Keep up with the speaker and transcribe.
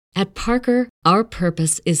At Parker, our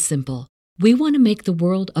purpose is simple. We want to make the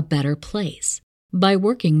world a better place by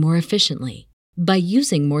working more efficiently, by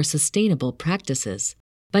using more sustainable practices,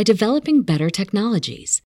 by developing better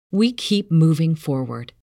technologies. We keep moving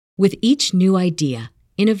forward. With each new idea,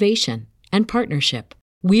 innovation, and partnership,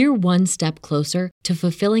 we're one step closer to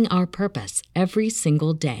fulfilling our purpose every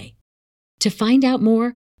single day. To find out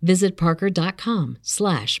more, visit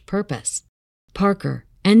parker.com/purpose. Parker,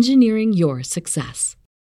 engineering your success.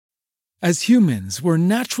 As humans, we're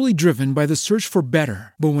naturally driven by the search for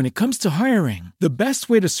better. But when it comes to hiring, the best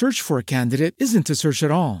way to search for a candidate isn't to search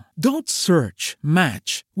at all. Don't search,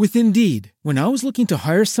 match with Indeed. When I was looking to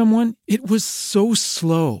hire someone, it was so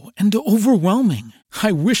slow and overwhelming.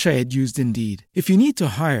 I wish I had used Indeed. If you need to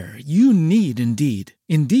hire, you need Indeed.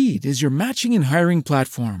 Indeed is your matching and hiring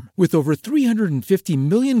platform with over 350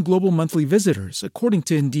 million global monthly visitors, according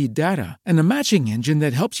to Indeed data, and a matching engine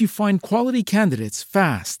that helps you find quality candidates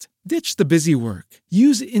fast. Ditch the busy work.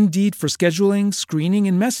 Use Indeed for scheduling, screening,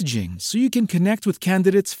 and messaging so you can connect with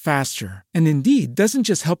candidates faster. And Indeed doesn't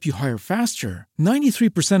just help you hire faster.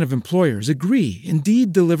 93% of employers agree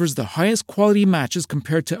Indeed delivers the highest quality matches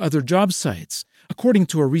compared to other job sites, according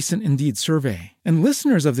to a recent Indeed survey. And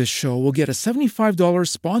listeners of this show will get a $75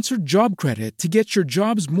 sponsored job credit to get your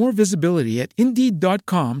jobs more visibility at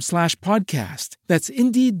Indeed.com/podcast. That's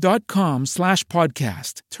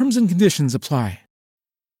Indeed.com/podcast. Terms and conditions apply.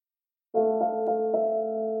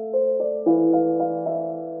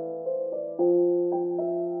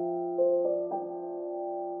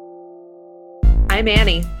 I'm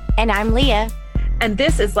Annie. And I'm Leah. And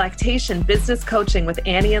this is Lactation Business Coaching with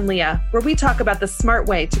Annie and Leah, where we talk about the smart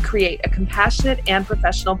way to create a compassionate and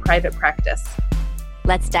professional private practice.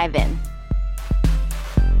 Let's dive in.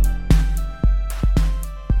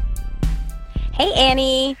 Hey,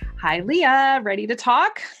 Annie. Hi, Leah. Ready to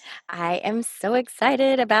talk? I am so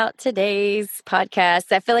excited about today's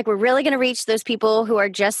podcast. I feel like we're really going to reach those people who are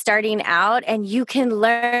just starting out, and you can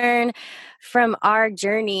learn from our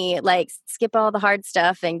journey, like skip all the hard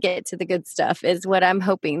stuff and get to the good stuff is what I'm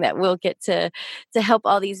hoping that we'll get to help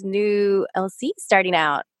all these new LCs starting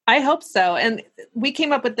out. I hope so. And we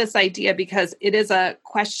came up with this idea because it is a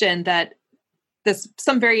question that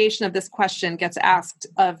some variation of this question gets asked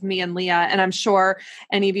of me and Leah. And I'm sure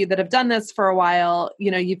any of you that have done this for a while,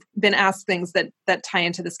 you've been asked things that tie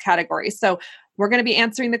into this category. So we're going to be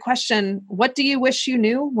answering the question, what do you wish you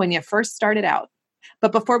knew when you first started out?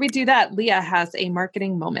 But before we do that, Leah has a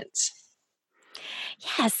marketing moment.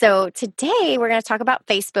 Yeah, so today we're going to talk about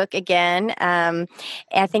Facebook again. I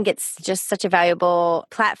think it's just such a valuable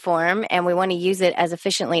platform, and we want to use it as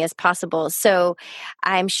efficiently as possible. So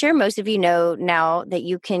I'm sure most of you know now that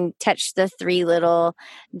you can touch the three little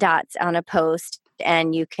dots on a post,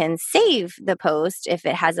 and you can save the post. If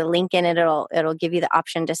it has a link in it, it'll give you the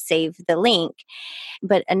option to save the link.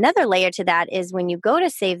 But another layer to that is when you go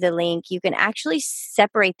to save the link, you can actually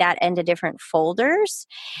separate that into different folders.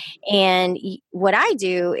 And what I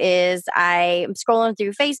do is I'm scrolling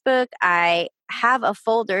through Facebook. I have a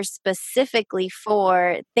folder specifically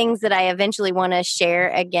for things that I eventually want to share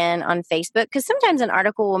again on Facebook. Because sometimes an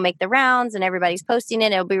article will make the rounds and everybody's posting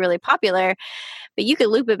it. It'll be really popular. But you could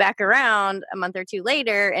loop it back around a month or two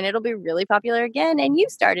later and it'll be really popular again. And you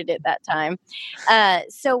started it that time.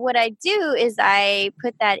 So what I do is I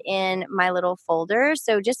put that in my little folder.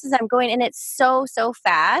 So just as I'm going, and it's so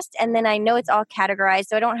fast. And then I know it's all categorized.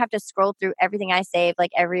 So I don't have to scroll through everything I saved,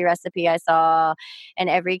 like every recipe I saw and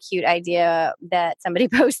every cute idea that somebody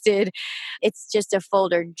posted. It's just a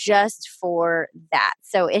folder just for that.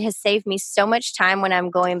 So it has saved me so much time when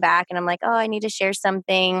I'm going back and I'm like, oh, I need to share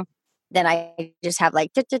something. Then I just have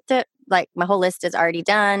like my whole list is already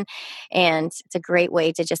done. And it's a great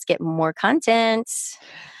way to just get more content.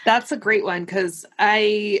 That's a great one because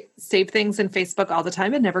I save things in Facebook all the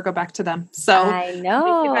time and never go back to them. So I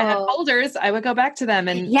know if I had folders, I would go back to them.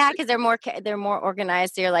 And yeah, because they're more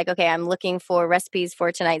organized. So you're like, okay, I'm looking for recipes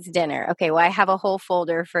for tonight's dinner. Okay, well, I have a whole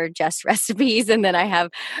folder for just recipes, and then I have,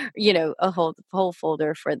 a whole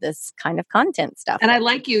folder for this kind of content stuff. And I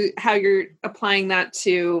like how you're applying that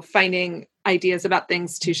to finding ideas about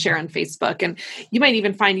things to share on Facebook. And you might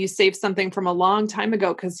even find you saved something from a long time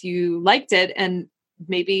ago because you liked it and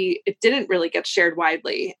maybe it didn't really get shared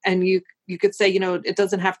widely. And you could say, it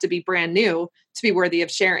doesn't have to be brand new to be worthy of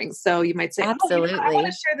sharing. So you might say, absolutely, I want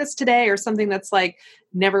to share this today, or something that's like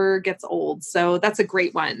never gets old. So that's a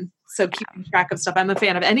great one. So keeping track of stuff. I'm a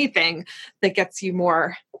fan of anything that gets you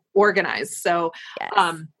more organized. So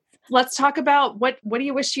yes. Let's talk about what do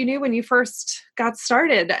you wish you knew when you first got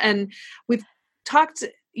started? And we've talked,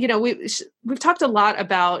 we've talked a lot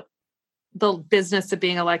about the business of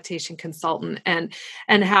being a lactation consultant and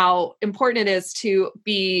how important it is to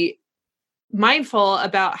be mindful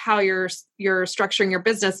about how you're structuring your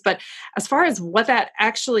business. But as far as what that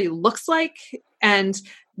actually looks like, and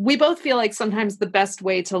we both feel like sometimes the best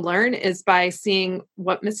way to learn is by seeing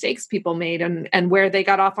what mistakes people made and where they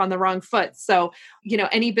got off on the wrong foot. So,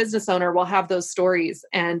 any business owner will have those stories.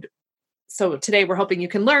 And so today we're hoping you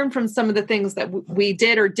can learn from some of the things that we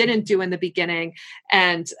did or didn't do in the beginning,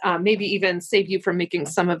 and maybe even save you from making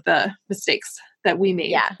some of the mistakes that we made.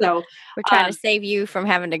 Yeah. So we're trying to save you from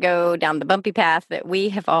having to go down the bumpy path that we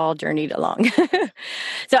have all journeyed along.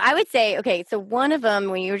 So I would say, okay, so one of them,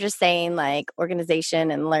 when you were just saying like organization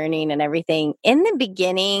and learning and everything in the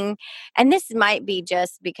beginning, and this might be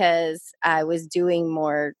just because I was doing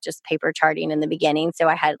more just paper charting in the beginning. So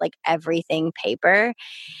I had like everything paper,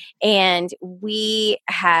 and we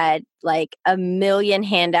had like a million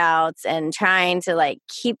handouts and trying to like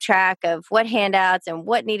keep track of what handouts and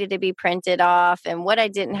what needed to be printed off and what I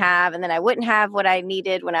didn't have. And then I wouldn't have what I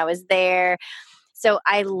needed when I was there. So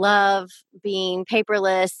I love being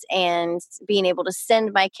paperless and being able to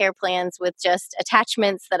send my care plans with just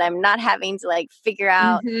attachments that I'm not having to like figure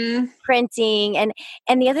out printing. And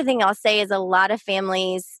the other thing I'll say is a lot of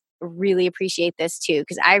families really appreciate this too,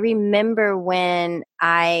 because I remember when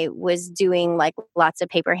I was doing like lots of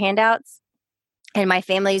paper handouts and my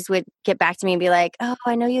families would get back to me and be like, oh,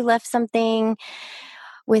 I know you left something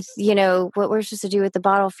with, what we're supposed to do with the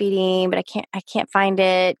bottle feeding, but I can't find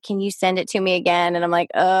it. Can you send it to me again? And I'm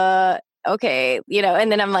like, okay,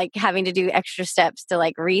 and then I'm like having to do extra steps to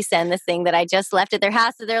like resend this thing that I just left at their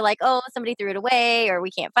house. So they're like, oh, somebody threw it away or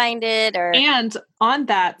we can't find it. And on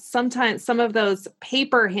that, sometimes some of those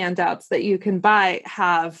paper handouts that you can buy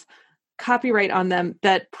have copyright on them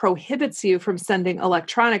that prohibits you from sending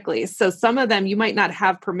electronically. So some of them you might not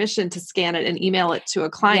have permission to scan it and email it to a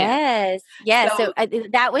client. Yes. So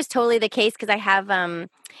that was totally the case because I have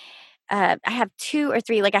 2 or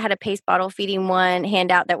 3, like I had a paste bottle feeding one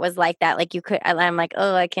handout that was like that. Like I'm like,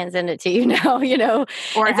 oh, I can't send it to you now,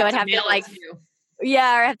 Or and so I'd have have to like, you.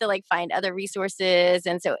 yeah, or I have to like find other resources.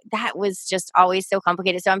 And so that was just always so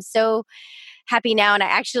complicated. So I'm so happy now. And I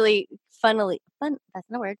actually that's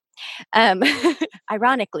not a word.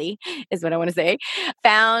 Ironically is what I want to say,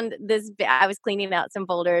 found this, I was cleaning out some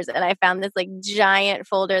folders and I found this like giant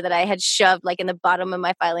folder that I had shoved like in the bottom of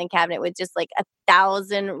my filing cabinet with just like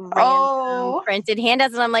 1,000 random printed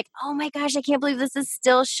handouts. And I'm like, oh my gosh, I can't believe this is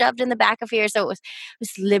still shoved in the back of here. So it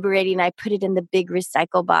was liberating. I put it in the big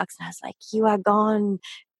recycle box and I was like, you are gone,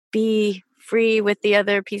 be free with the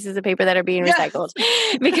other pieces of paper that are being recycled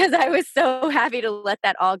because I was so happy to let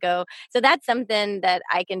that all go. So that's something that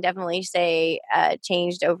I can definitely say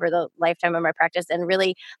changed over the lifetime of my practice and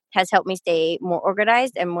really has helped me stay more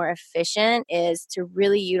organized and more efficient, is to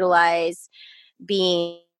really utilize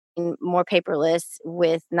being more paperless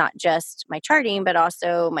with not just my charting, but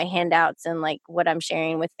also my handouts and like what I'm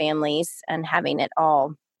sharing with families, and having it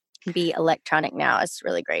all be electronic now is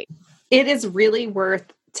really great. It is really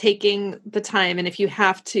worth taking the time. And if you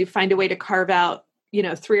have to find a way to carve out,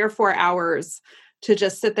 3 or 4 hours to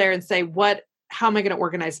just sit there and say, how am I going to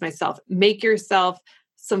organize myself? Make yourself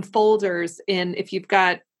some folders if you've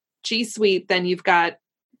got G Suite, then you've got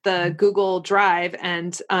the Google Drive.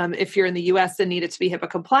 And if you're in the US and need it to be HIPAA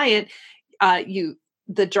compliant,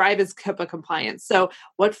 the drive is HIPAA compliant. So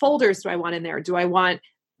what folders do I want in there? Do I want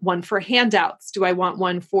one for handouts? Do I want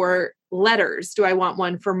one for letters? Do I want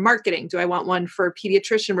one for marketing? Do I want one for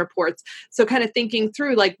pediatrician reports? So kind of thinking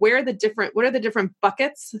through like what are the different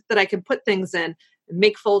buckets that I can put things in and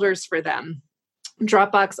make folders for them.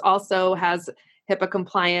 Dropbox also has HIPAA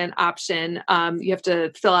compliant option. You have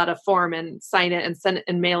to fill out a form and sign it and send it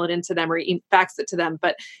and mail it into them or fax it to them.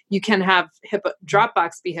 But you can have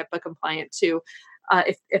Dropbox be HIPAA compliant too,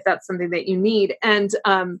 if that's something that you need. And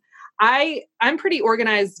I'm pretty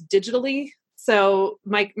organized digitally. So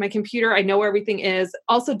my computer, I know where everything is.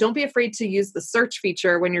 Also, don't be afraid to use the search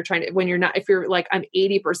feature when if you're like, I'm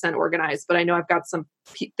 80% organized, but I know I've got some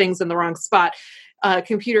things in the wrong spot.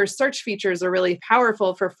 Computer search features are really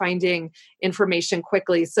powerful for finding information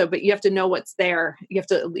quickly. But you have to know what's there. You have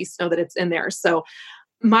to at least know that it's in there. So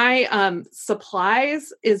my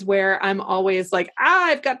supplies is where I'm always like,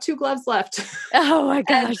 I've got 2 gloves left. Oh my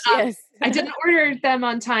gosh, and, yes. I didn't order them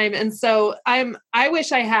on time. And so I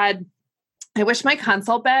wish my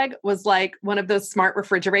consult bag was like one of those smart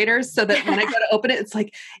refrigerators so that when I go to open it, it's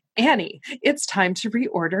like, Annie, it's time to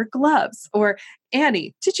reorder gloves. Or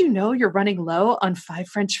Annie, did you know you're running low on 5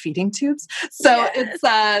 French feeding tubes? So it's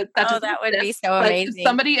that would be so amazing. If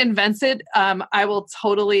somebody invents it, I will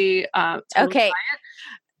totally okay. buy it.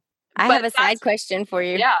 I But have a side question for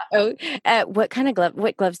you. Yeah. Oh, what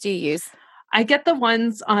gloves do you use? I get the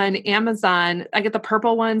ones on Amazon. I get the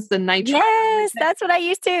purple ones, the nitrile. Yes, that's what I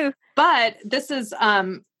used to. But this is,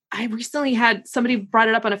 I recently had somebody brought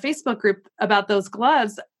it up on a Facebook group about those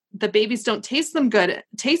gloves. The babies don't taste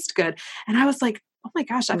good. And I was like, oh my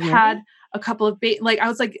gosh, I've had a couple of, I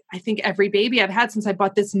was like, I think every baby I've had since I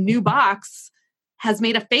bought this new box has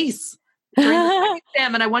made a face during the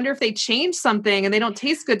exam. And I wonder if they change something and they don't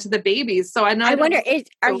taste good to the babies. So I wonder,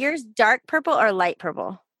 are yours dark purple or light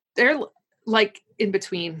purple? They're like in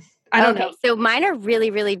between. I don't know. So mine are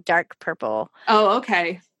really, really dark purple. Oh,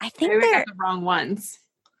 okay. I think maybe I they're got the wrong ones.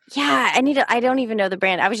 Yeah, I don't even know the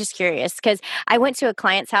brand. I was just curious because I went to a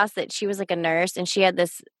client's house that she was like a nurse and she had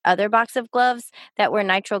this other box of gloves that were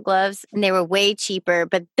nitrile gloves and they were way cheaper,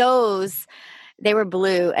 but they were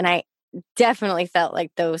blue and I definitely felt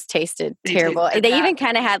like those tasted terrible. They even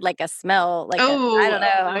kind of had like a smell, I don't know.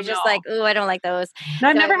 I was just like, I don't like those. No,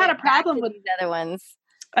 I've never had a problem with these other ones.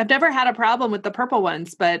 I've never had a problem with the purple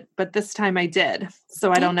ones, but this time I did.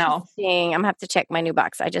 So I don't know. I'm gonna have to check my new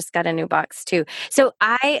box. I just got a new box too. So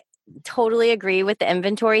I totally agree with the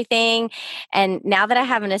inventory thing. And now that I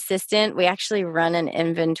have an assistant, we actually run an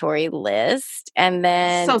inventory list. And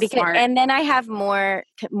then smart. And then I have more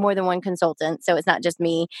than one consultant. So it's not just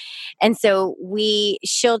me. And so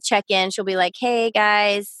she'll check in. She'll be like, hey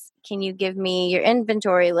guys, can you give me your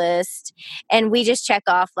inventory list? And we just check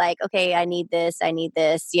off like, okay, I need this, and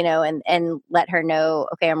let her know,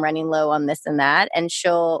 okay, I'm running low on this and that. And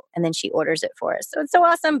then she orders it for us. So it's so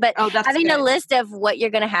awesome. But having a list of what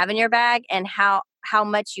you're going to have in your bag and how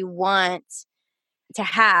much you want to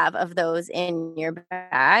have of those in your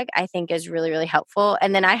bag, I think is really, really helpful.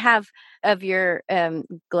 And then I have of your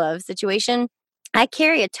glove situation, I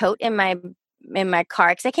carry a tote in my car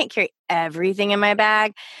because I can't carry everything in my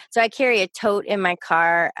bag. So I carry a tote in my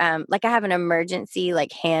car. I have an emergency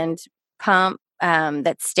hand pump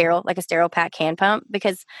that's sterile, like a sterile pack hand pump,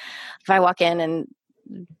 because if I walk in and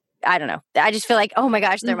I don't know, I just feel like, oh my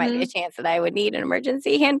gosh, there might be a chance that I would need an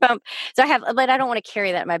emergency hand pump. So but I don't want to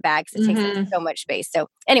carry that in my bag because it takes up so much space. So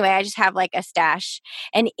anyway, I just have a stash,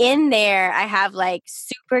 and in there I have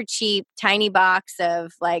super cheap, tiny box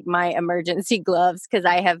of my emergency gloves. Cause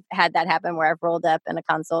I have had that happen where I've rolled up in a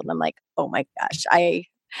consult and I'm like, oh my gosh, I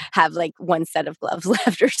have one set of gloves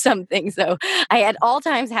left or something. So I at all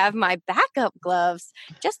times have my backup gloves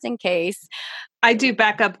just in case. I do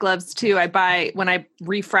backup gloves too. When I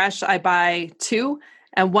refresh, I buy 2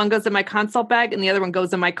 and one goes in my consult bag and the other one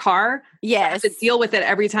goes in my car. Yes. I have to deal with it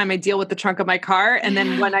every time I deal with the trunk of my car. And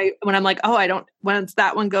then when I'm like, once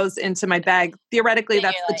that one goes into my bag, theoretically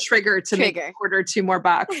that's the trigger to make order 2 more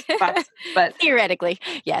box. But theoretically,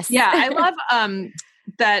 yes. Yeah. I love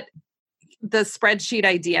that the spreadsheet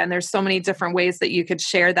idea. And there's so many different ways that you could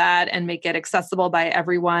share that and make it accessible by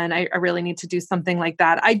everyone. I really need to do something like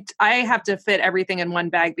that. I have to fit everything in one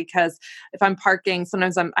bag because if I'm parking,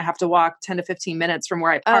 sometimes I have to walk 10 to 15 minutes from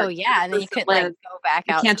where I park. Oh yeah. And then you could go back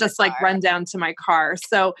out. You can't just run down to my car.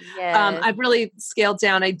 So I've really scaled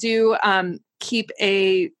down. I do keep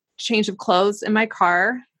a change of clothes in my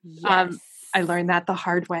car. Yes. I learned that the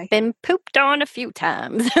hard way. Been pooped on a few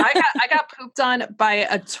times. I got pooped on by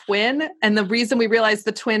a twin. And the reason we realized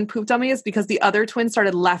the twin pooped on me is because the other twin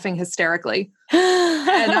started laughing hysterically.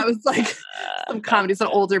 And I was like, some comedy, some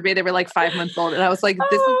older baby, they were 5 months old. And I was like,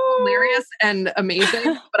 this is hilarious and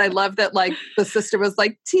amazing. But I love that the sister was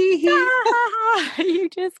like, tee you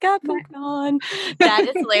just got pooped on. That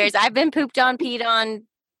is hilarious. I've been pooped on, peed on,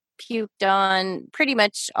 puked on, pretty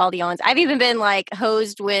much all the ones. I've even been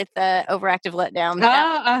hosed with overactive letdown.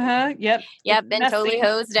 Yep, been totally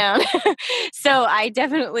hosed down. So I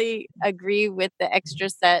definitely agree with the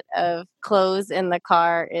extra set of clothes in the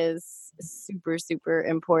car is super, super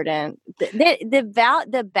important.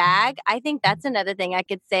 The bag, I think that's another thing I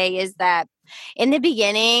could say is that in the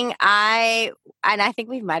beginning, I think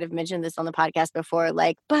we might have mentioned this on the podcast before,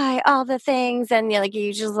 buy all the things and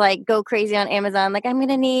you just go crazy on Amazon. I'm going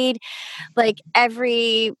to need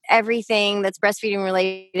everything that's breastfeeding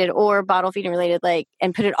related or bottle feeding related,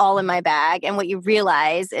 and put it all in my bag. And what you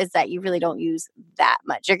realize is that you really don't use that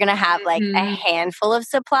much. You're going to have a handful of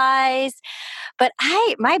supplies, but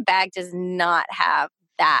my bag does not have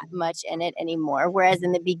that much in it anymore. Whereas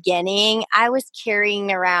in the beginning, I was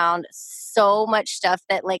carrying around so much stuff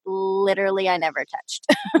that literally I never touched.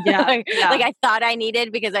 Yeah. I thought I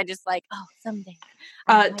needed because I just someday.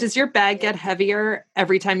 Does your bag get heavier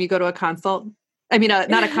every time you go to a consult? I mean,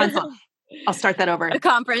 not a consult. I'll start that over. A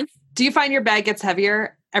conference. Do you find your bag gets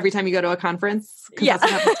heavier every time you go to a conference? Yeah.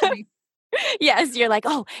 Yes, you're like,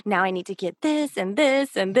 oh, now I need to get this and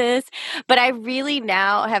this and this. But I really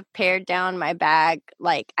now have pared down my bag.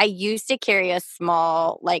 Like I used to carry a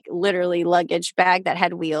small, like literally luggage bag that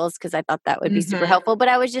had wheels because I thought that would be super helpful. But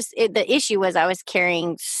I was the issue was I was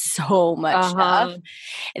carrying so much stuff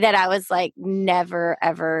that I was like never,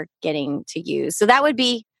 ever getting to use. So that would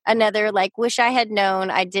be another like wish I had known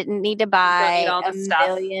I didn't need to buy a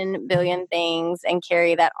billion things and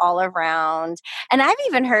carry that all around. And I've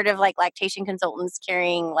even heard of like lactation consultants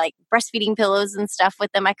carrying like breastfeeding pillows and stuff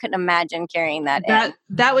with them. I couldn't imagine carrying that in.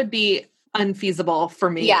 That would be unfeasible for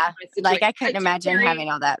me. Yeah, like I couldn't imagine having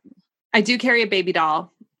all that. I do carry a baby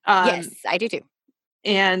doll. Yes, I do too.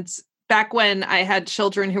 And back when I had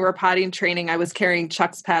children who were potty training, I was carrying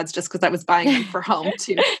Chuck's pads just because I was buying them for home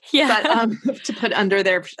too. Yeah. But to put under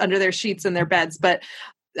their sheets in their beds. But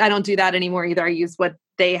I don't do that anymore either. I use what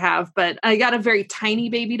they have. But I got a very tiny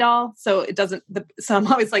baby doll, so it doesn't. So I'm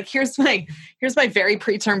always like, here's my very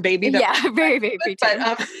preterm baby. Very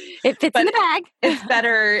preterm. But, it fits in the bag. It's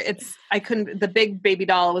better. The big baby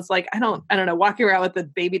doll was like, I don't know, walking around with the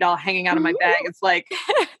baby doll hanging out of my bag. It's like,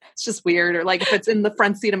 it's just weird. Or like if it's in the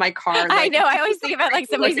front seat of my car. Like, I know. I always think about like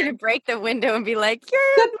somebody's going to break the window and be like, you're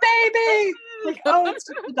the baby. Like, oh, it's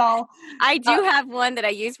just a doll. I do have one that I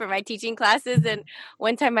use for my teaching classes. And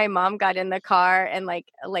one time my mom got in the car and like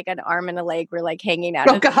an arm and a leg were like hanging out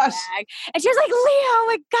of the bag. And she was like, Leah, oh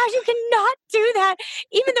my gosh, you cannot do that.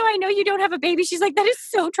 Even though I know you don't have a baby. She's like, that is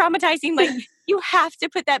so traumatizing. Like you have to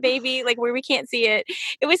put that baby like where we can't see it.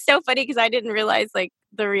 It was so funny because I didn't realize like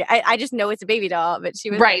I just know it's a baby doll, but she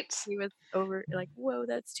was right. She was over like, whoa,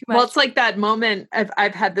 that's too much. Well, it's like that moment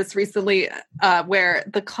I've had this recently where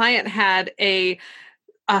the client had a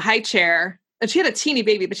high chair. And she had a teeny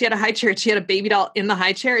baby, but she had a high chair. And she had a baby doll in the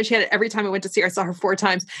high chair. And she had it every time I went to see her. I saw her 4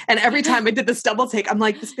 times. And every time I did this double take, I'm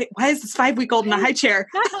like, why is this 5-week-old in the high chair?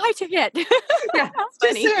 Not in the high chair yet. Yeah,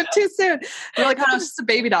 too soon. They're like, oh, no, it's just a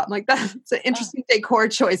baby doll. I'm like, that's an interesting decor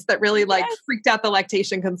choice that really like freaked out the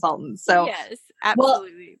lactation consultant. So yes,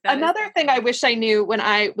 absolutely. Well, another thing I wish I knew when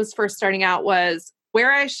I was first starting out was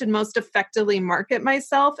where I should most effectively market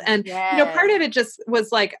myself. And, part of it just was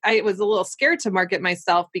like, I was a little scared to market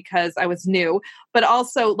myself because I was new, but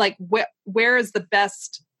also like, where is the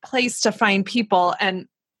best place to find people? And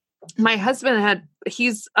my husband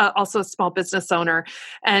he's also a small business owner.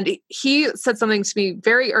 And he said something to me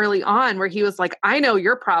very early on where he was like, I know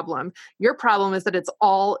your problem. Your problem is that it's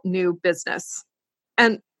all new business.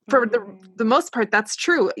 And for the most part, that's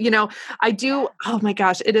true. I do. Oh my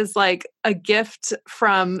gosh, it is like a gift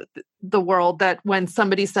from the world that when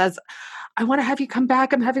somebody says, I want to have you come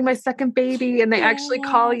back. I'm having my second baby. And they actually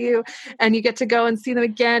call you and you get to go and see them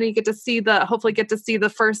again. And you get to hopefully get to see the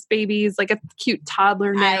first babies, like a cute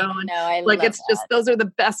toddler now. I know. I like, love it's just, those are the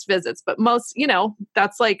best visits, but most,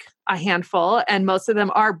 that's like a handful. And most of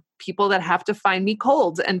them are people that have to find me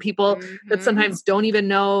cold and people that sometimes don't even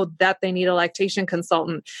know that they need a lactation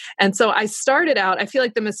consultant. And so I started out, I feel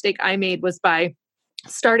like the mistake I made was by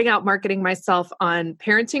starting out marketing myself on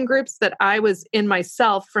parenting groups that I was in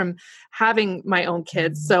myself from having my own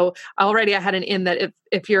kids. So already I had an in that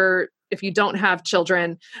if you don't have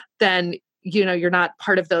children, then you're not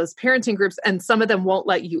part of those parenting groups, and some of them won't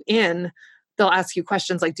let you in. They'll ask you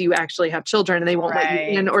questions like, do you actually have children? And they won't let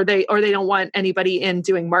you in, or they don't want anybody in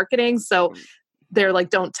doing marketing. So they're like,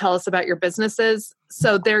 don't tell us about your businesses.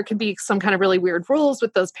 So there can be some kind of really weird rules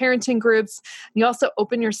with those parenting groups. You also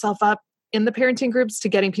open yourself up in the parenting groups to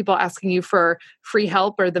getting people asking you for free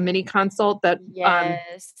help or the mini consult that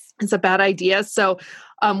is a bad idea. So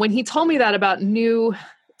when he told me that about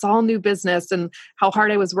it's all new business and how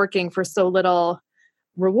hard I was working for so little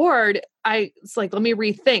reward, it's like, let me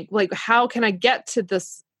rethink, like, how can I get to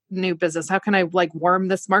this new business? How can I like warm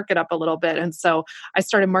this market up a little bit? And so I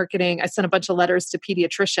started marketing. I sent a bunch of letters to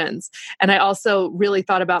pediatricians. And I also really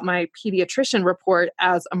thought about my pediatrician report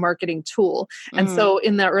as a marketing tool. And so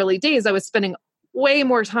in the early days, I was spending way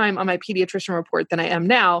more time on my pediatrician report than I am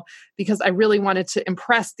now, because I really wanted to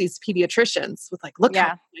impress these pediatricians with like, look how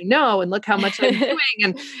much I know and look how much I'm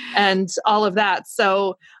doing and all of that.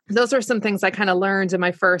 So those are some things I kind of learned in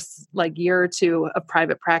my first like year or two of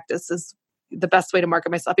private practice is the best way to market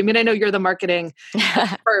myself. I mean, I know you're the marketing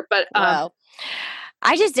expert, but I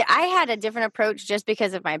had a different approach just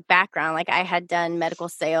because of my background. Like I had done medical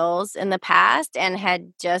sales in the past and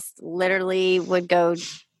had just literally would go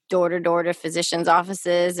door to door to physicians'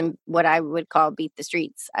 offices and what I would call beat the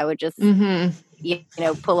streets. I would just,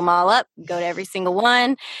 pull them all up, go to every single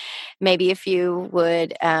one. Maybe a few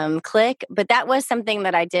would click. But that was something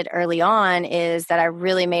that I did early on, is that I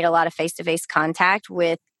really made a lot of face-to-face contact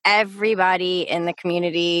with everybody in the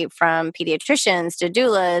community, from pediatricians to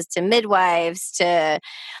doulas to midwives to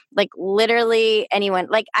like literally anyone.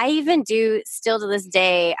 Like I even do still to this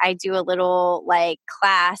day, I do a little like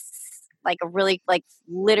class, like a really like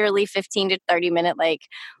literally 15 to 30 minute, like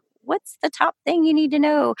what's the top thing you need to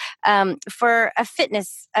know for a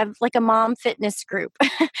fitness, like a mom fitness group.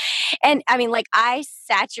 And I mean, like I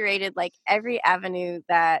saturated like every avenue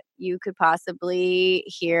that you could possibly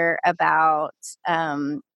hear about,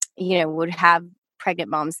 would have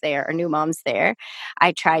pregnant moms there or new moms there.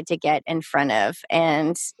 I tried to get in front of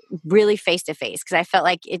and really face to face, because I felt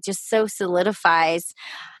like it just so solidifies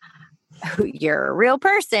who you're a real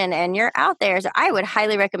person and you're out there. So I would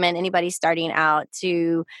highly recommend anybody starting out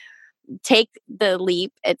to take the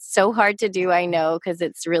leap. It's so hard to do, I know, because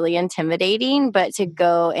it's really intimidating, but to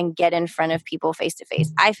go and get in front of people face to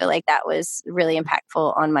face. I feel like that was really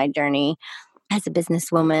impactful on my journey as a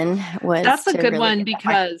businesswoman. That's a good really one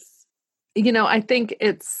because, I think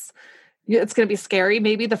it's going to be scary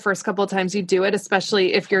maybe the first couple of times you do it,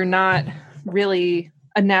 especially if you're not really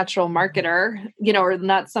a natural marketer, or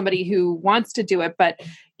not somebody who wants to do it. But,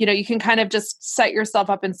 you can kind of just set yourself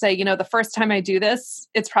up and say, the first time I do this,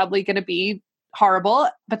 it's probably going to be horrible,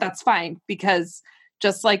 but that's fine. Because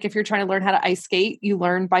just like if you're trying to learn how to ice skate, you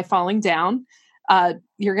learn by falling down.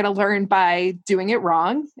 You're going to learn by doing it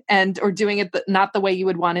wrong or doing it not the way you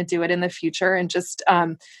would want to do it in the future. And just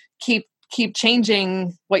keep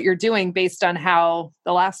changing what you're doing based on how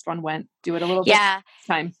the last one went. Do it a little bit this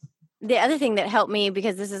time. The other thing that helped me,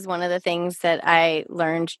 because this is one of the things that I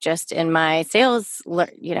learned just in my sales,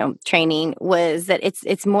 training, was that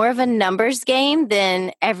it's more of a numbers game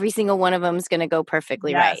than every single one of them is going to go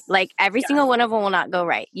perfectly right. Like every single one of them will not go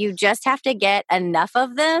right. You just have to get enough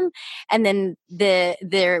of them, and then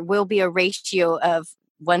there will be a ratio of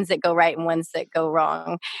ones that go right and ones that go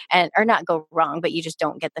wrong, or not go wrong, but you just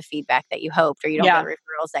don't get the feedback that you hoped, or you don't get the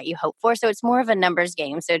referrals that you hope for. So it's more of a numbers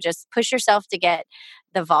game. So just push yourself to get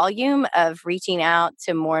the volume of reaching out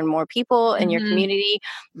to more and more people in your community,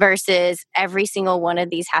 versus every single one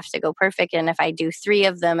of these have to go perfect. And if I do 3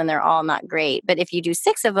 of them and they're all not great, but if you do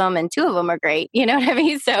 6 of them and 2 of them are great, you know what I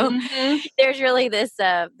mean? So there's really this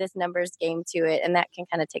numbers game to it, and that can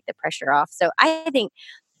kind of take the pressure off. So I think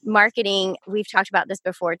marketing, we've talked about this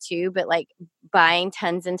before too, but like buying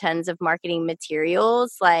tons and tons of marketing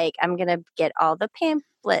materials, like I'm going to get all the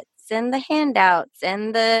pamphlets and the handouts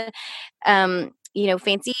and the,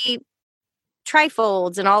 fancy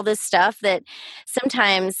trifolds and all this stuff that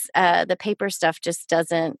sometimes the paper stuff just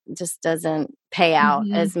doesn't pay out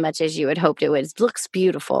as much as you had hoped it would. It looks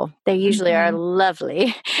beautiful. They usually are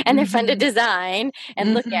lovely and they're fun to design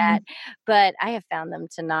and look at, but I have found them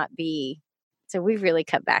to not be. So we've really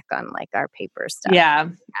cut back on like our paper stuff. Yeah.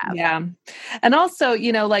 And also,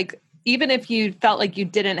 like even if you felt like you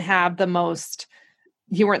didn't have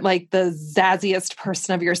you weren't like the zazziest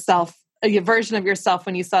person of yourself, your version of yourself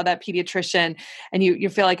when you saw that pediatrician, and you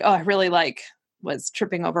feel like, oh, I really was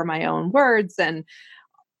tripping over my own words and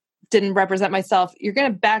didn't represent myself. You're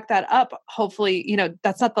going to back that up. Hopefully,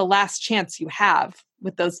 that's not the last chance you have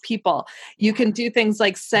with those people. You can do things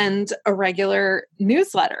like send a regular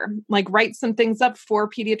newsletter, like write some things up for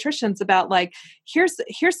pediatricians about like, here's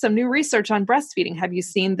some new research on breastfeeding. Have you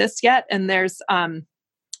seen this yet? And there's,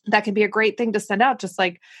 that can be a great thing to send out, just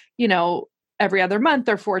like, every other month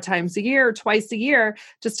or 4 times a year, or twice a year,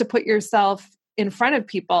 just to put yourself in front of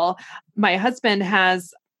people. My husband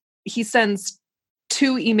he sends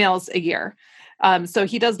 2 emails a year. So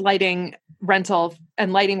he does lighting rental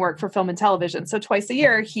and lighting work for film and television. So twice a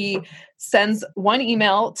year, he sends 1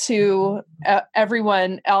 email to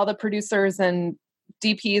everyone, all the producers and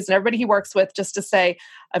DPs and everybody he works with, just to say,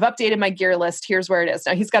 I've updated my gear list. Here's where it is.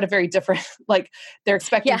 Now he's got a very different, they're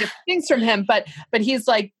expecting different things from him, but he's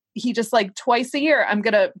like, he just like twice a year, I'm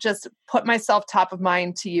going to just put myself top of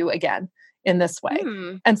mind to you again in this way.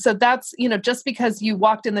 And so that's, just because you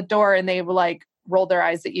walked in the door and they were like, rolled their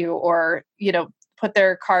eyes at you, or, put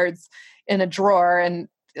their cards in a drawer and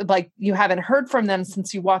like you haven't heard from them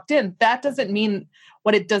since you walked in. That doesn't mean,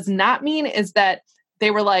 what it does not mean is that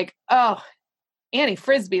they were like, oh, Annie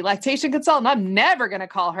Frisbee, lactation consultant, I'm never going to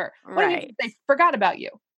call her. Right. They forgot about you.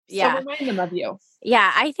 So remind them of you.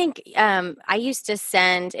 Yeah, I think I used to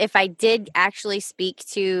send, if I did actually speak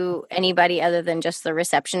to anybody other than just the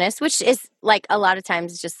receptionist, which is like a lot of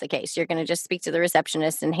times just the case. You're going to just speak to the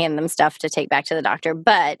receptionist and hand them stuff to take back to the doctor.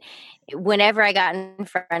 But whenever I got in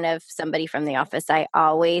front of somebody from the office, I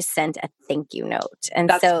always sent a thank you note. And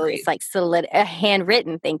that's so great. It's like a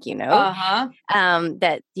handwritten thank you note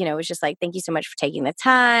that, was just like, thank you so much for taking the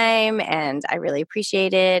time. And I really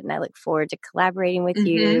appreciate it. And I look forward to collaborating with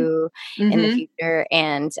you in the future. together.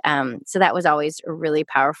 And so that was always a really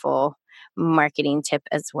powerful marketing tip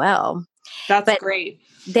as well. That's But great.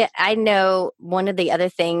 I know one of the other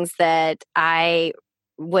things that I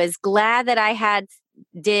was glad that I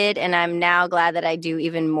did, and I'm now glad that I do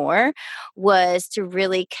even more, was to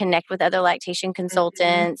really connect with other lactation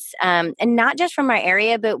consultants, and not just from our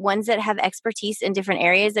area, but ones that have expertise in different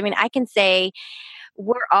areas. I mean, I can say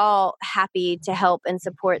we're all happy to help and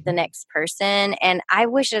support the next person. And I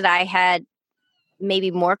wish that I had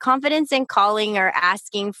maybe more confidence in calling or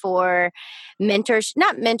asking for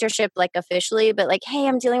not mentorship like officially, but like, hey,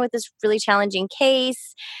 I'm dealing with this really challenging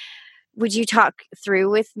case. Would you talk through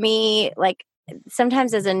with me? Like,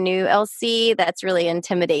 sometimes as a new LC, that's really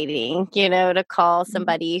intimidating, to call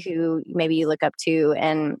somebody who maybe you look up to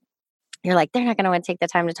and you're like, they're not going to want to take the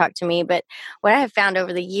time to talk to me. But what I have found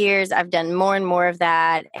over the years, I've done more and more of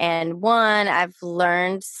that. And one, I've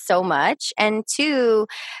learned so much. And two,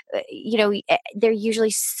 they're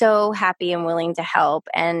usually so happy and willing to help.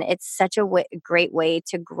 And it's such a great way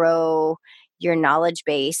to grow your knowledge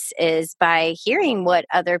base is by hearing what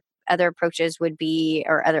other approaches would be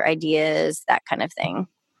or other ideas, that kind of thing.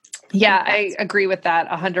 Yeah, I agree with that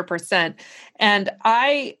 100%. And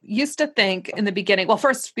I used to think in the beginning, well,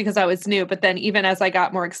 first because I was new, but then even as I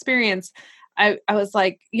got more experience, I was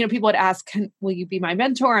like, people would ask, will you be my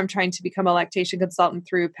mentor? I'm trying to become a lactation consultant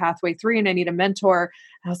through Pathway 3 and I need a mentor.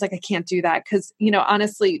 And I was like, I can't do that because,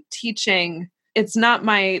 honestly, teaching, it's not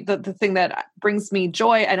the thing that brings me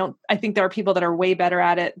joy. I think there are people that are way better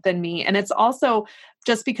at it than me. And it's also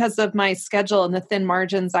just because of my schedule and the thin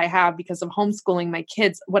margins I have because of homeschooling my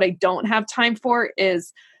kids. What I don't have time for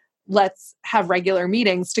is let's have regular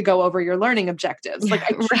meetings to go over your learning objectives. Like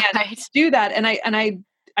I can't do that. And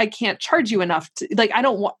I can't charge you enough to, like, I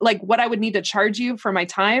don't want, like what I would need to charge you for my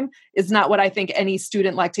time is not what I think any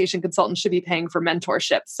student lactation consultant should be paying for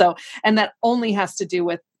mentorship. So, and that only has to do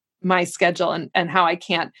with my schedule and how I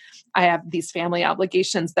have these family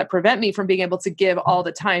obligations that prevent me from being able to give all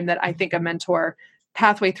the time that I think a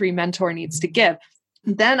Pathway 3 mentor needs to give.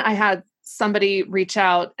 Then I had somebody reach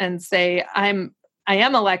out and say, I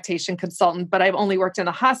am a lactation consultant, but I've only worked in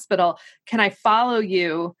a hospital. Can I follow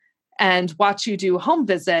you and watch you do home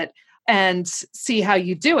visit and see how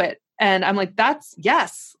you do it? And I'm like,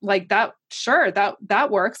 yes, like that, sure,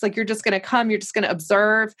 that works. Like, you're just going to come, you're just going to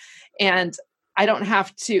observe. And I don't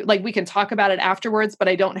have to, like, we can talk about it afterwards, but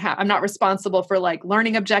I'm not responsible for like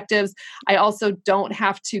learning objectives. I also don't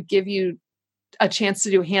have to give you a chance to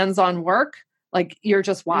do hands-on work. Like, you're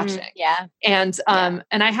just watching. Yeah. And, and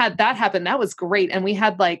I had that happen. That was great. And we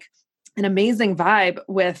had like an amazing vibe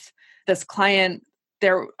with this client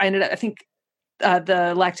there. I think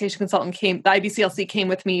the lactation consultant the IBCLC came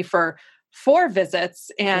with me for 4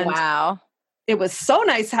 visits. And wow. It was so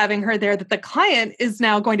nice having her there that the client is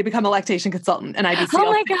now going to become a lactation consultant and IBCLC.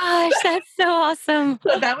 Oh my gosh, that's so awesome.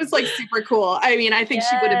 So that was like super cool. I mean, I think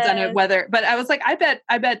she would have done it but I was like, I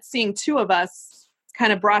bet seeing 2 of us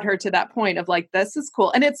kind of brought her to that point of like, this is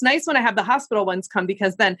cool. And it's nice when I have the hospital ones come,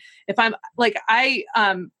 because then if I'm like, I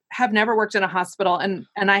have never worked in a hospital and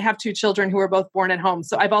I have 2 children who were both born at home.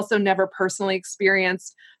 So I've also never personally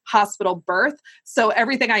experienced hospital birth. So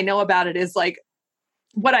everything I know about it is like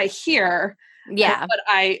what I hear. Yeah. But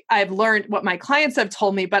I've learned what my clients have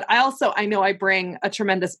told me, but I know I bring a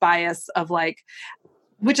tremendous bias of like,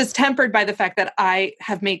 which is tempered by the fact that I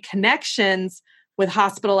have made connections with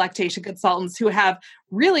hospital lactation consultants who have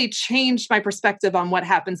really changed my perspective on what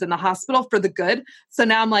happens in the hospital for the good. So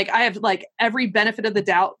now I'm like, I have like every benefit of the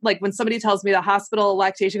doubt. Like when somebody tells me the hospital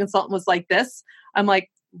lactation consultant was like this, I'm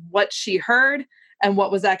like, what she heard and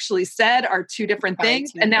what was actually said are 2 different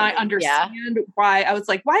things. And now I understand why I was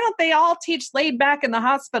like, why don't they all teach laid back in the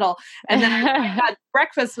hospital? And then I had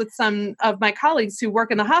breakfast with some of my colleagues who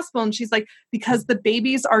work in the hospital. And she's like, because the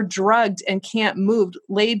babies are drugged and can't move,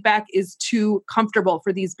 laid back is too comfortable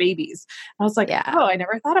for these babies. I was like, oh, I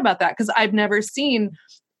never thought about that because I've never seen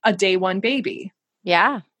a day 1 baby.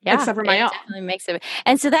 Yeah. Except for my own. Definitely makes it.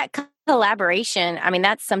 And so that collaboration, I mean,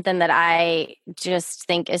 that's something that I just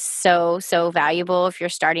think is so, so valuable if you're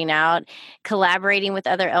starting out. Collaborating with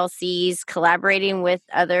other LCs, collaborating with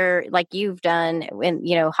other, like you've done in,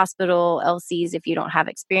 hospital LCs if you don't have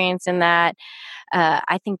experience in that.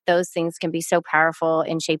 I think those things can be so powerful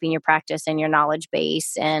in shaping your practice and your knowledge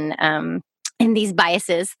base and these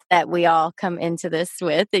biases that we all come into this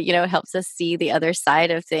with that, helps us see the other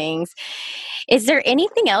side of things. Is there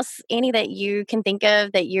anything else, Annie, that you can think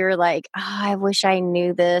of that you're like, I wish I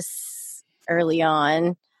knew this early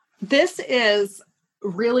on? This is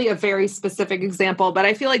really a very specific example, but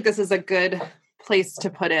I feel like this is a good place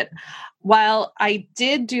to put it. While I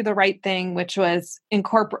did do the right thing, which was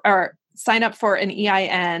sign up for an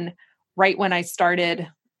EIN right when I started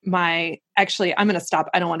actually, I'm going to stop.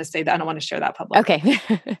 I don't want to say that. I don't want to share that publicly. Okay.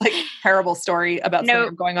 Like terrible story about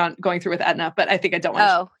something I'm going through with Aetna, but I think I don't want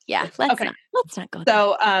to. Oh, yeah. Let's not go there.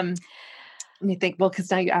 So, let me think. Well, because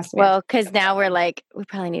now you asked me. Well, because now we're like, we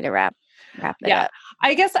probably need to wrap it up.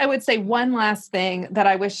 I guess I would say one last thing that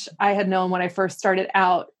I wish I had known when I first started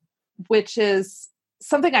out, which is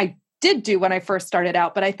something I did do when I first started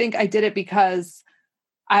out, but I think I did it because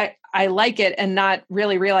I like it and not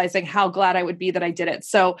really realizing how glad I would be that I did it.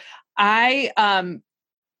 So I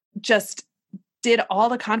just did all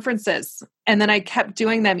the conferences, and then I kept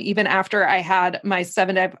doing them even after I had my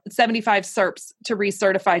 75 CERPs to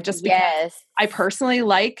recertify, just because I personally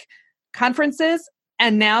like conferences.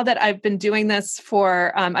 And now that I've been doing this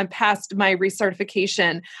for, I'm past my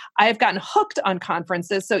recertification, I've gotten hooked on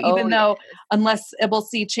conferences. So even though, unless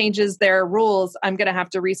IBLC changes their rules, I'm going to have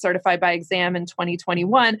to recertify by exam in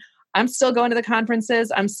 2021, I'm still going to the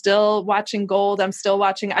conferences. I'm still watching Gold. I'm still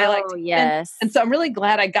watching Yes. And so I'm really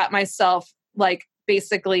glad I got myself like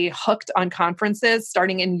basically hooked on conferences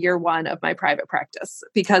starting in year 1 of my private practice,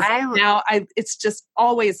 because now it's just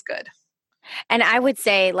always good. And I would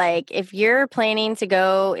say, like, if you're planning to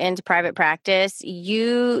go into private practice,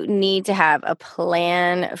 you need to have a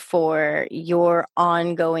plan for your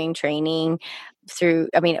ongoing training through,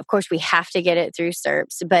 I mean, of course, we have to get it through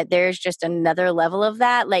CERPs, but there's just another level of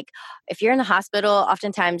that. Like, if you're in the hospital,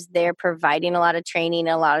 oftentimes they're providing a lot of training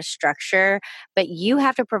and a lot of structure, but you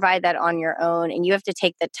have to provide that on your own, and you have to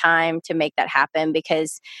take the time to make that happen,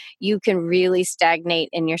 because you can really stagnate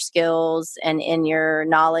in your skills and in your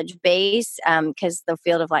knowledge base, because the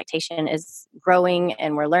field of lactation is growing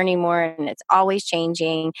and we're learning more and it's always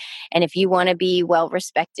changing. And if you want to be well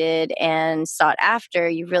respected and sought after,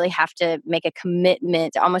 you really have to make a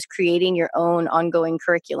commitment to almost creating your own ongoing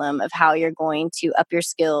curriculum of how you're going to up your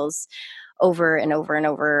skills over and over and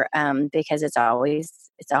over, because it's always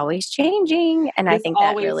changing. And I think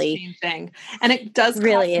that really changing. And it does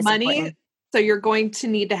really cost money. Important. So you're going to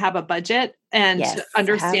need to have a budget and to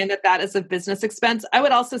understand that is a business expense. I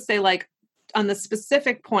would also say, like, on the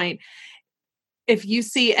specific point, if you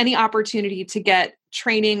see any opportunity to get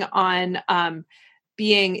training on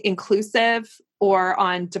being inclusive or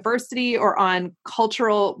on diversity or on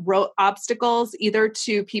cultural obstacles, either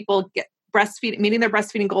to people meeting their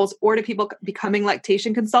breastfeeding goals or to people becoming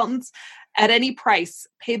lactation consultants, at any price,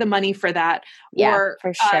 pay the money for that.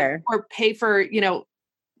 For sure. Or pay for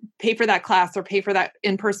that class or pay for that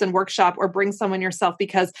in-person workshop or bring someone yourself,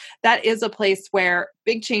 because that is a place where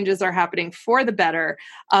big changes are happening for the better.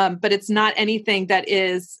 But it's not anything that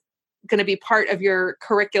is going to be part of your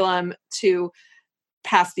curriculum to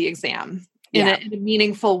pass the exam in a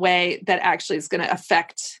meaningful way that actually is going to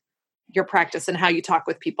affect your practice and how you talk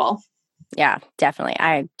with people. Yeah, definitely.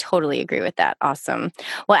 I totally agree with that. Awesome.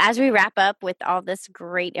 Well, as we wrap up with all this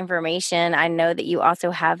great information, I know that you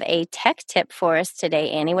also have a tech tip for us today,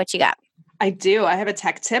 Annie. What you got? I do. I have a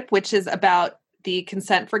tech tip, which is about the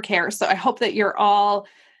consent for care. So I hope that you're all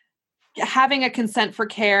having a consent for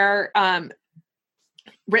care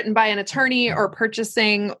written by an attorney, or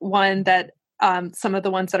purchasing one that some of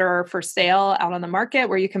the ones that are for sale out on the market,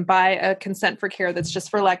 where you can buy a consent for care that's just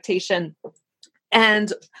for lactation.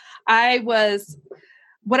 And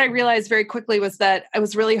what I realized very quickly was that it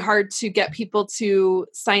was really hard to get people to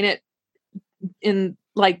sign it in,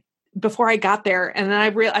 like, before I got there. And then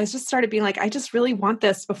I just started being like, I just really want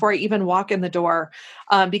this before I even walk in the door.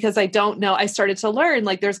 Because I don't know, I started to learn,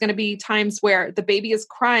 like, there's going to be times where the baby is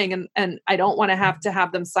crying and I don't want to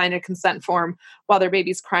have them sign a consent form while their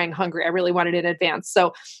baby's crying hungry. I really wanted it in advance.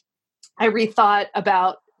 So I rethought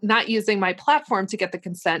about not using my platform to get the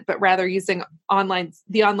consent, but rather using the online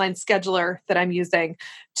scheduler that I'm using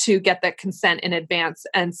to get that consent in advance.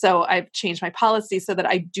 And so I've changed my policy so that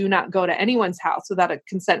I do not go to anyone's house without a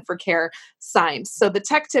consent for care signed. So the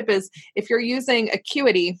tech tip is, if you're using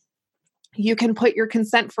Acuity, you can put your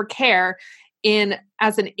consent for care in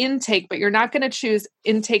as an intake, but you're not going to choose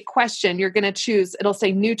intake question. You're going to choose, it'll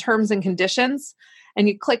say new terms and conditions. And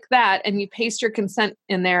you click that and you paste your consent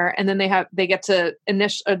in there, and then they get to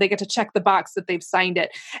check the box that they've signed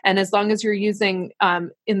it. And as long as you're using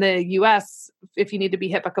in the US, if you need to be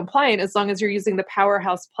HIPAA compliant, as long as you're using the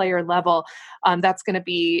Powerhouse player level, that's going to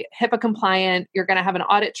be HIPAA compliant. You're going to have an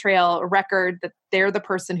audit trail, a record that they're the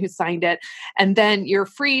person who signed it, and then you're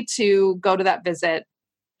free to go to that visit.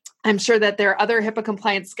 I'm sure that there are other HIPAA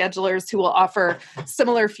compliant schedulers who will offer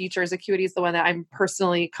similar features. Acuity is the one that I'm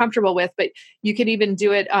personally comfortable with, but you can even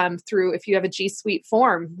do it through, if you have a G Suite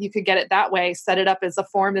form, you could get it that way, set it up as a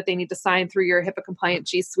form that they need to sign through your HIPAA compliant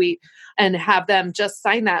G Suite, and have them just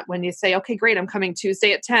sign that when you say, okay, great, I'm coming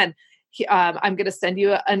Tuesday at 10. I'm going to send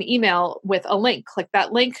you an email with a link. Click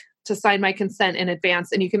that link to sign my consent in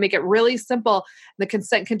advance. And you can make it really simple. The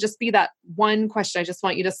consent can just be that one question. I just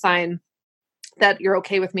want you to sign that you're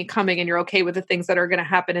okay with me coming and you're okay with the things that are going to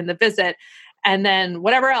happen in the visit. And then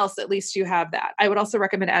whatever else, at least you have that. I would also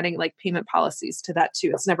recommend adding like payment policies to that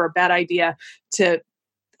too. It's never a bad idea to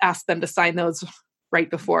ask them to sign those right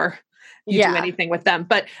before you do anything with them.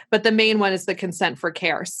 But the main one is the consent for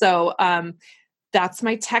care. So that's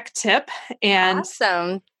my tech tip. And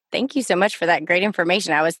awesome. Thank you so much for that great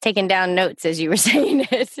information. I was taking down notes as you were saying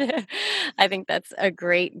it. I think that's a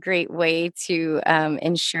great way to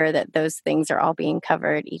ensure that those things are all being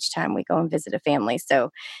covered each time we go and visit a family. So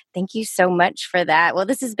thank you so much for that. Well,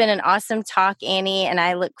 this has been an awesome talk, Annie, and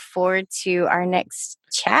I look forward to our next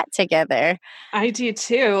chat together. I do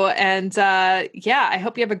too. And I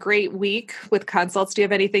hope you have a great week with consults. Do you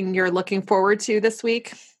have anything you're looking forward to this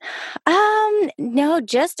week? No,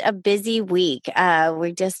 just a busy week.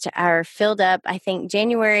 We just are filled up. I think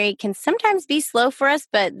January can sometimes be slow for us,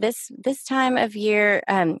 but this time of year,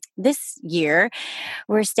 this year,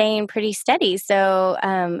 we're staying pretty steady. So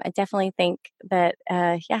I definitely think that,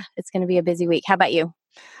 it's going to be a busy week. How about you?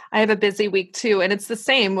 I have a busy week too. And it's the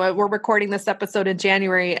same. We're recording this episode in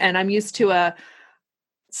January and I'm used to a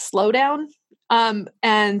slowdown.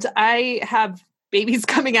 And I have babies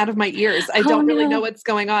coming out of my ears. I don't really know what's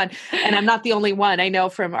going on. And I'm not the only one. I know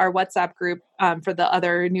from our WhatsApp group for the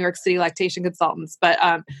other New York City lactation consultants. But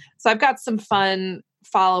so I've got some fun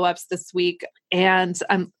follow-ups this week. And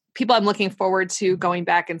people I'm looking forward to going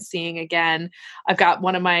back and seeing again. I've got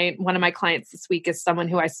one of my clients this week is someone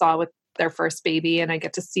who I saw with their first baby and I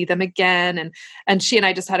get to see them again. And she and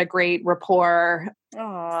I just had a great rapport.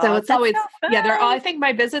 Aww, so it's always, they're all, I think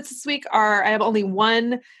my visits this week I have only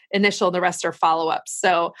one initial, the rest are follow-ups.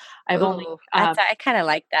 So I've only, I kind of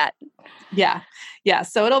like that. Yeah.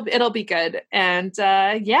 So it'll be good. And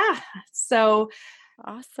so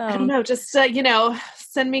awesome. I don't know, just,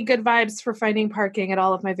 send me good vibes for finding parking at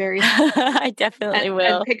all of my various. I definitely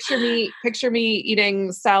will. And picture me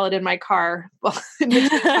eating salad in my car in between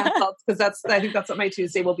consults, because I think that's what my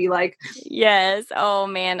Tuesday will be like. Yes. Oh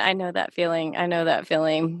man, I know that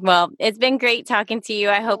feeling. Well, it's been great talking to you.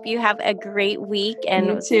 I hope you have a great week and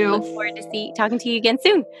you too. Look forward to talking to you again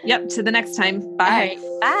soon. Yep. To the next time. Bye. All right,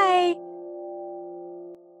 bye.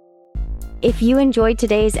 If you enjoyed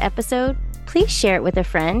today's episode, please share it with a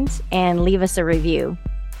friend and leave us a review.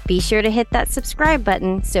 Be sure to hit that subscribe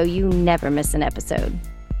button so you never miss an episode.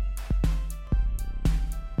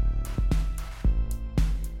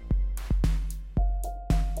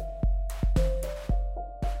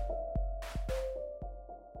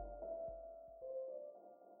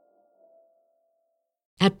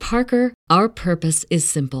 At Parker, our purpose is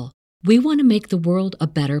simple. We want to make the world a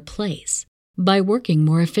better place by working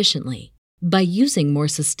more efficiently, by using more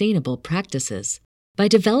sustainable practices, by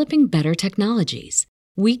developing better technologies.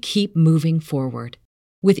 We keep moving forward.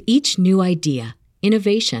 With each new idea,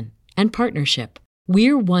 innovation, and partnership,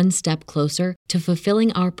 we're one step closer to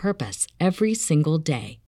fulfilling our purpose every single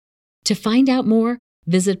day. To find out more,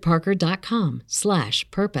 visit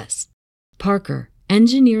parker.com/purpose. Parker,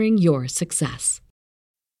 engineering your success.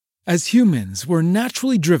 As humans, we're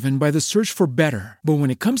naturally driven by the search for better. But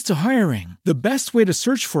when it comes to hiring, the best way to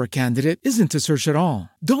search for a candidate isn't to search at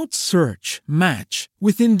all. Don't search, match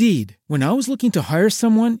with Indeed. When I was looking to hire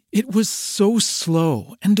someone, it was so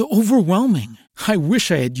slow and overwhelming. I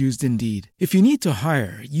wish I had used Indeed. If you need to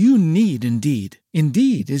hire, you need Indeed.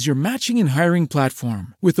 Indeed is your matching and hiring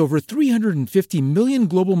platform with over 350 million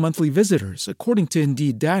global monthly visitors, according to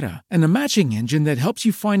Indeed data, and a matching engine that helps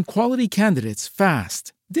you find quality candidates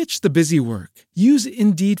fast. Ditch the busy work. Use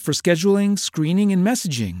Indeed for scheduling, screening, and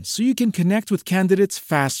messaging so you can connect with candidates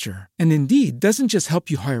faster. And Indeed doesn't just help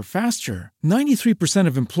you hire faster. 93%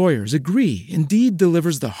 of employers agree Indeed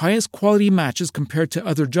delivers the highest quality matches compared to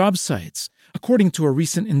other job sites, according to a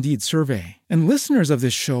recent Indeed survey. And listeners of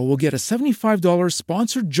this show will get a $75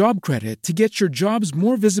 sponsored job credit to get your jobs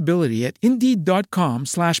more visibility at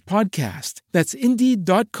Indeed.com/podcast. That's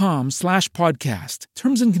Indeed.com/podcast.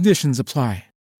 Terms and conditions apply.